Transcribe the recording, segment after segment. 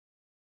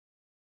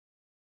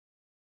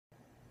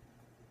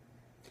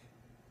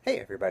Hey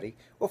everybody.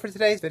 Well, for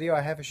today's video I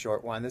have a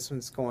short one. This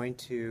one's going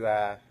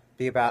to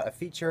be about a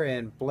feature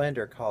in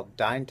Blender called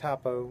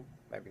Dyntopo.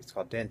 Maybe it's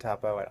called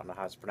Dyntopo. I don't know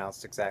how it's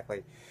pronounced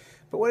exactly.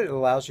 But what it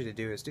allows you to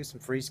do is do some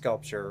free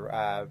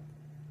sculpture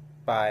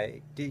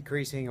by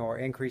decreasing or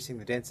increasing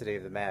the density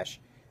of the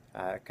mesh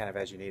kind of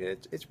as you need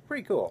it. It's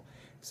pretty cool.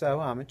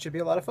 So it should be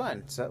a lot of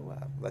fun. So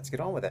let's get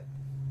on with it.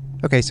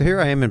 Okay, so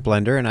here I am in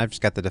Blender and I've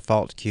just got the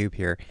default cube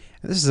here.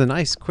 And this is a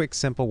nice, quick,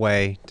 simple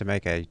way to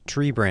make a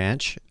tree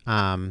branch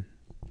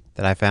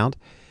that I found.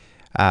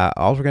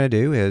 All we're going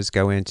to do is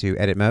go into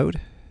edit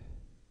mode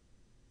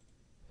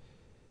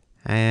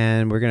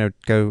and we're going to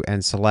go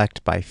and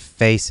select by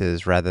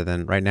faces rather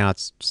than right now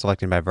it's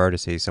selecting by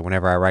vertices. So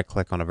whenever I right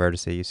click on a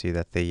vertice you see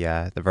that the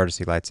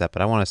vertice lights up,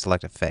 but I want to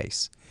select a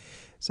face.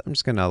 So I'm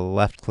just going to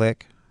left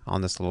click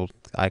on this little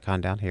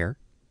icon down here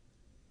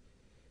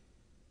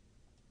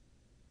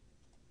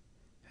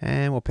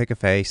and we'll pick a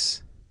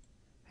face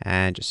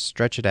and just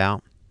stretch it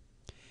out.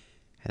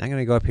 And I'm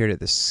going to go up here to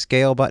the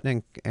scale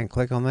button and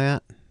click on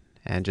that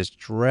and just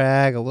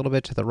drag a little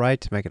bit to the right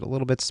to make it a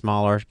little bit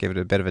smaller, give it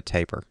a bit of a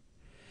taper.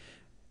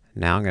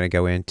 Now I'm going to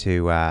go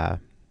into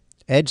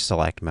edge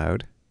select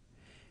mode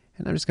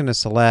and I'm just going to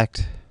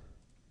select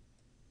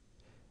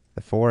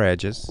the 4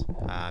 edges.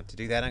 To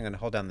do that I'm going to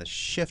hold down the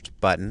shift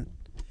button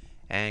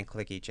and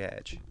click each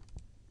edge.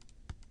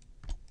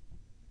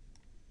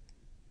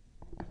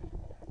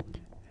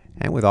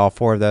 And with all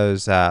 4 of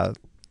those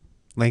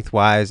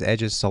lengthwise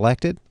edges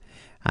selected,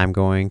 I'm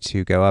going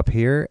to go up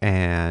here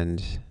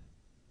and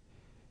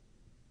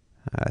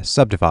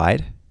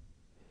subdivide,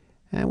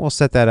 and we'll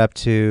set that up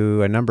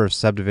to a number of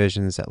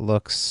subdivisions that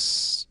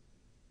looks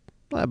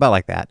about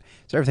like that.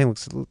 So everything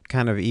looks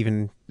kind of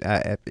even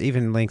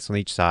lengths on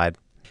each side.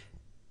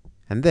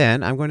 And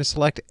then I'm going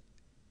to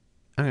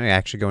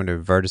actually go into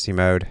vertice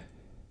mode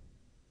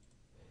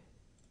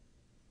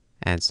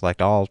and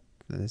select all.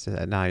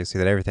 Now you'll see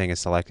that everything is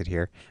selected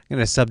here. I'm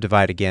going to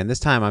subdivide again. This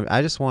time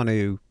I just want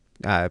to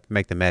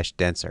make the mesh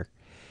denser.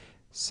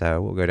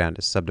 So we'll go down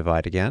to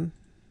subdivide again.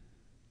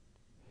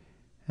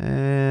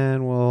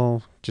 And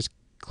we'll just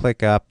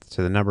click up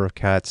to the number of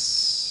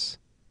cuts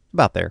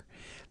about there.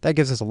 That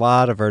gives us a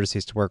lot of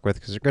vertices to work with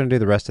because we're going to do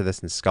the rest of this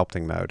in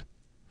sculpting mode.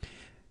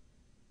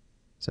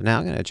 So now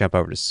I'm going to jump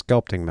over to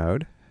sculpting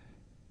mode.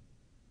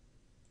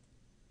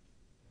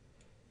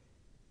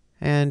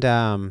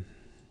 And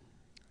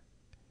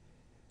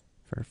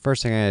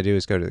first thing I'm going to do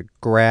is go to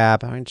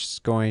grab. I'm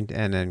just going to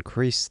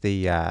increase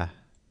the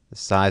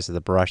size of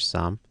the brush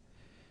some.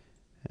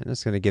 And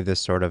it's going to give this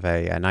sort of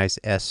a nice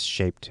S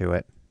shape to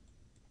it.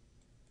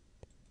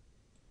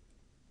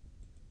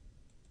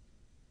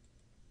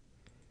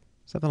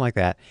 Something like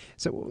that.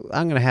 So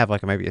I'm going to have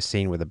like maybe a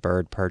scene with a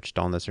bird perched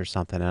on this or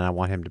something, and I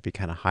want him to be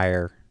kind of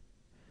higher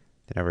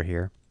than over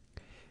here.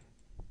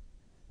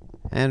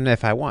 And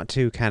if I want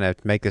to kind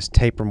of make this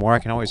taper more, I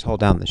can always hold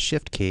down the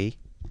shift key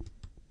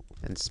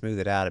and smooth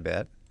it out a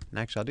bit. And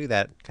actually I'll do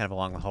that kind of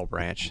along the whole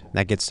branch. And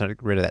that gets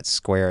rid of that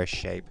squarish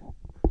shape.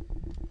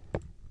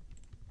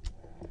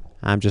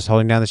 I'm just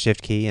holding down the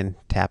shift key and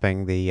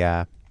tapping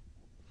the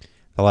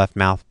left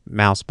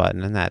mouse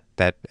button, and that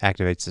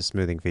activates the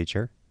smoothing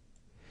feature.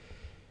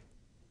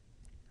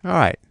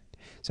 Alright,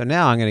 so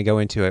now I'm going to go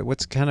into it.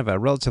 What's kind of a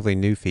relatively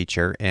new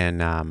feature in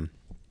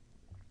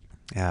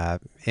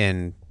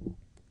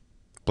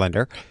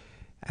Blender.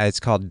 It's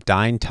called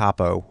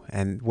Dyntopo,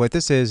 and what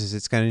this is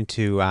it's going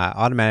to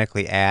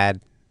automatically add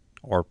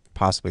or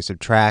possibly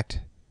subtract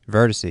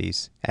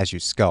vertices as you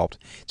sculpt.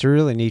 It's a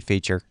really neat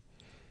feature.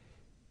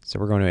 So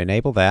we're going to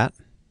enable that.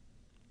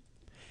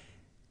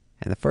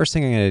 And the first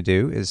thing I'm going to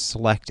do is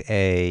select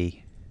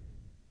a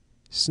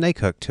snake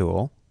hook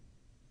tool.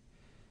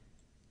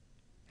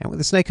 And with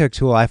the snake hook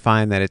tool, I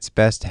find that it's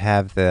best to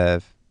have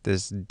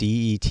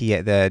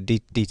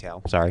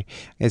detail. Sorry,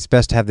 it's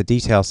best to have the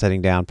detail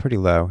setting down pretty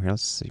low. Here,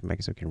 let's see, make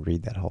it so we can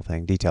read that whole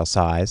thing. Detail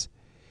size.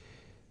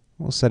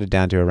 We'll set it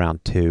down to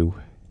around 2.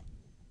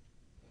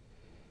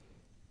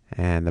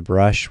 And the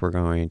brush we're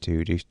going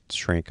to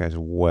shrink as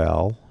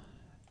well.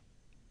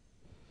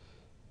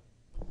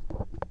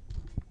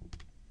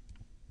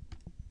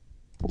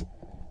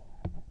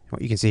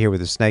 What you can see here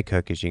with the snake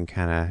hook is you can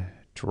kind of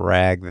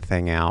drag the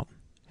thing out.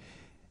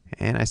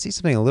 And I see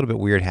something a little bit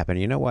weird happen.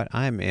 You know what?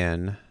 I'm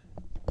in...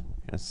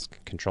 Let's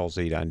Control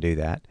Z to undo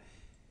that.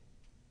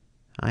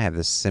 I have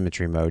the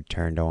symmetry mode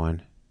turned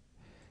on.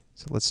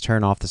 So let's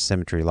turn off the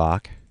symmetry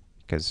lock,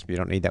 because you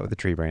don't need that with the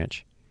tree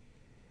branch.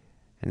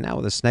 And now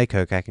with the snake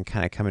hook, I can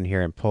kind of come in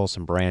here and pull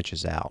some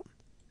branches out.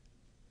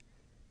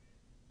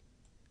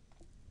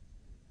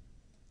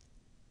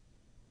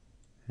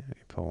 Let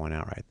me pull one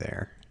out right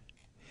there.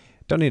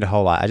 Don't need a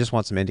whole lot. I just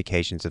want some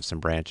indications of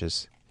some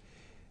branches.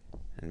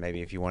 And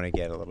maybe if you want to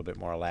get a little bit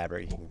more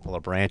elaborate, you can pull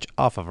a branch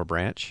off of a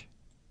branch.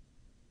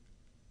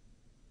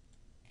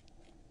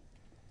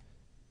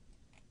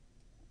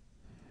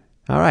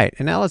 Alright,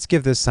 and now let's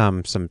give this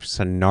some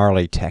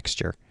gnarly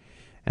texture.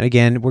 And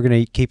again, we're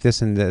going to keep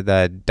this in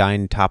the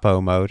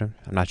Dyntopo mode. I'm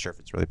not sure if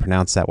it's really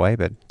pronounced that way,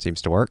 but it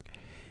seems to work.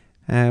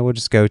 We'll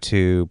just go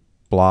to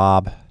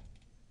blob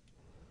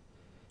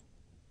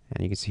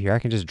And you can see here I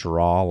can just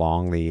draw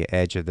along the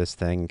edge of this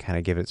thing and kind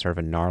of give it sort of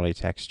a gnarly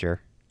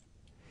texture.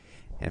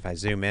 And if I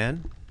zoom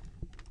in,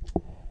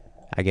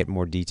 I get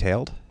more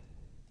detailed.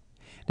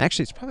 And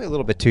actually, it's probably a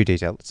little bit too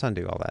detailed. Let's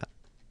undo all that.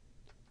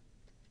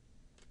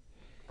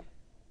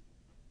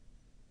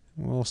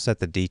 We'll set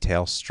the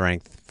detail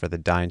strength for the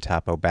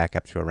Dyntopo back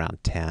up to around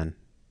 10.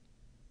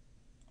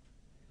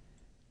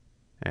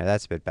 Alright,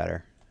 that's a bit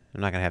better.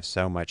 I'm not going to have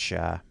so much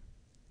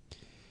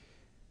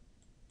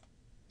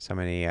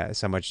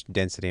so much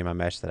density in my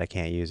mesh that I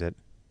can't use it.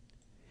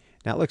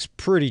 Now it looks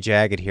pretty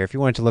jagged here. If you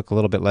want it to look a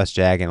little bit less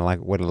jagged and like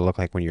what it'll look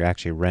like when you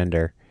actually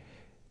render,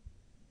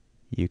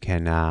 you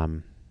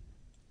can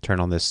turn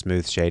on this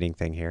smooth shading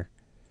thing here.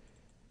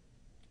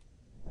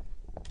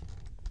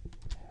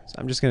 So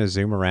I'm just going to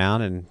zoom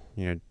around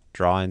and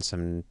draw in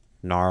some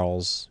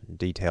gnarls,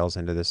 details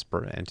into this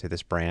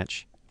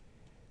branch.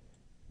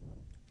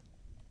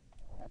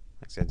 Like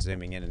I said,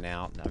 zooming in and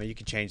out. I mean, you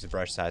can change the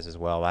brush size as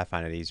well. I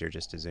find it easier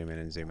just to zoom in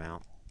and zoom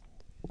out.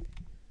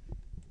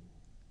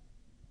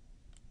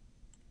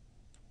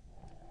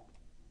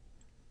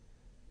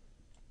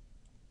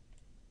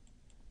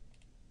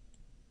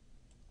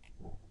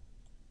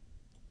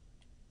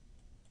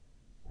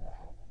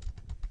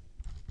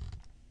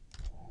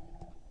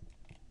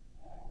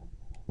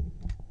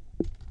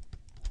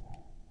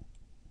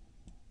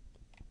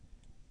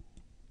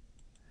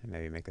 And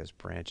maybe make those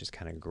branches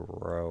kind of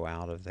grow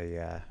out of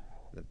the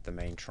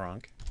main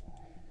trunk.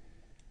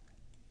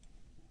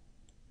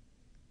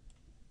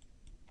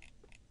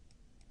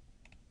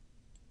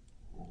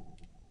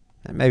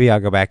 And maybe I'll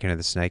go back into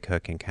the snake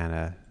hook and kind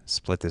of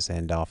split this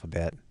end off a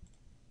bit.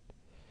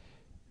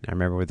 Now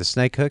remember, with the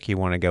snake hook, you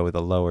want to go with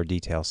a lower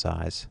detail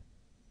size.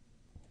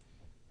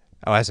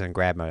 Oh, I was in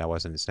grab mode. I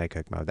wasn't in snake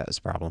hook mode. That was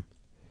the problem.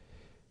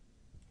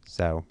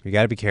 So you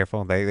got to be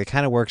careful. They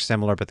kind of work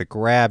similar, but the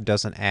grab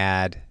doesn't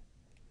add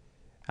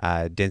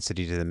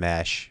density to the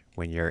mesh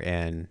when you're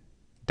in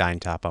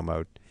Dyntopo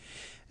mode.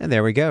 And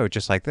there we go.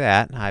 Just like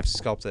that, I've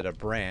sculpted a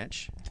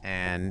branch.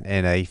 And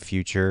in a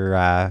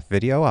future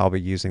video, I'll be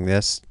using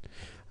this.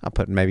 I'll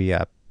put maybe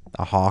a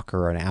hawk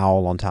or an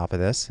owl on top of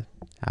this.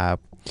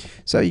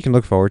 So you can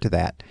look forward to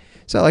that.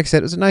 So like I said,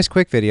 it was a nice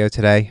quick video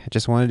today. I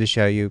just wanted to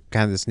show you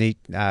kind of this neat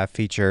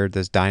feature,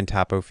 this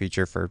Dyntopo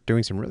feature for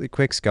doing some really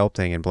quick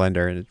sculpting in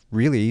Blender, and it's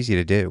really easy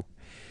to do.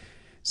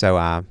 So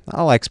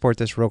I'll export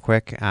this real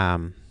quick.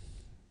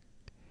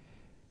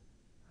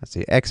 Let's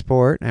see,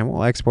 export, and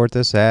we'll export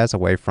this as a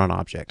wavefront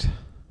object.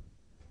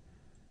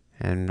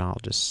 And I'll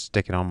just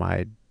stick it on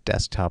my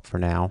desktop for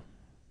now.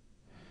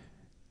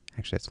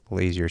 Actually, it's a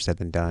little easier said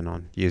than done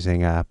on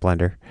using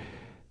Blender.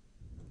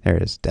 There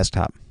it is,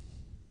 desktop.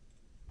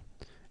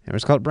 And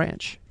it's called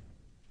branch.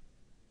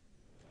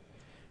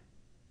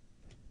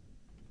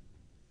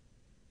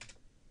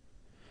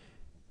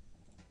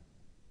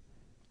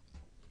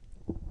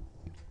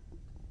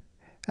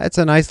 That's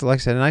a nice, like I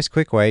said, a nice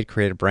quick way to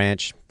create a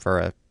branch for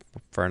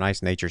a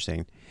nice nature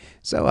scene.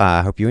 So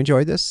I hope you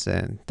enjoyed this,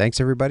 and thanks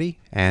everybody,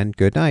 and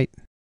good night.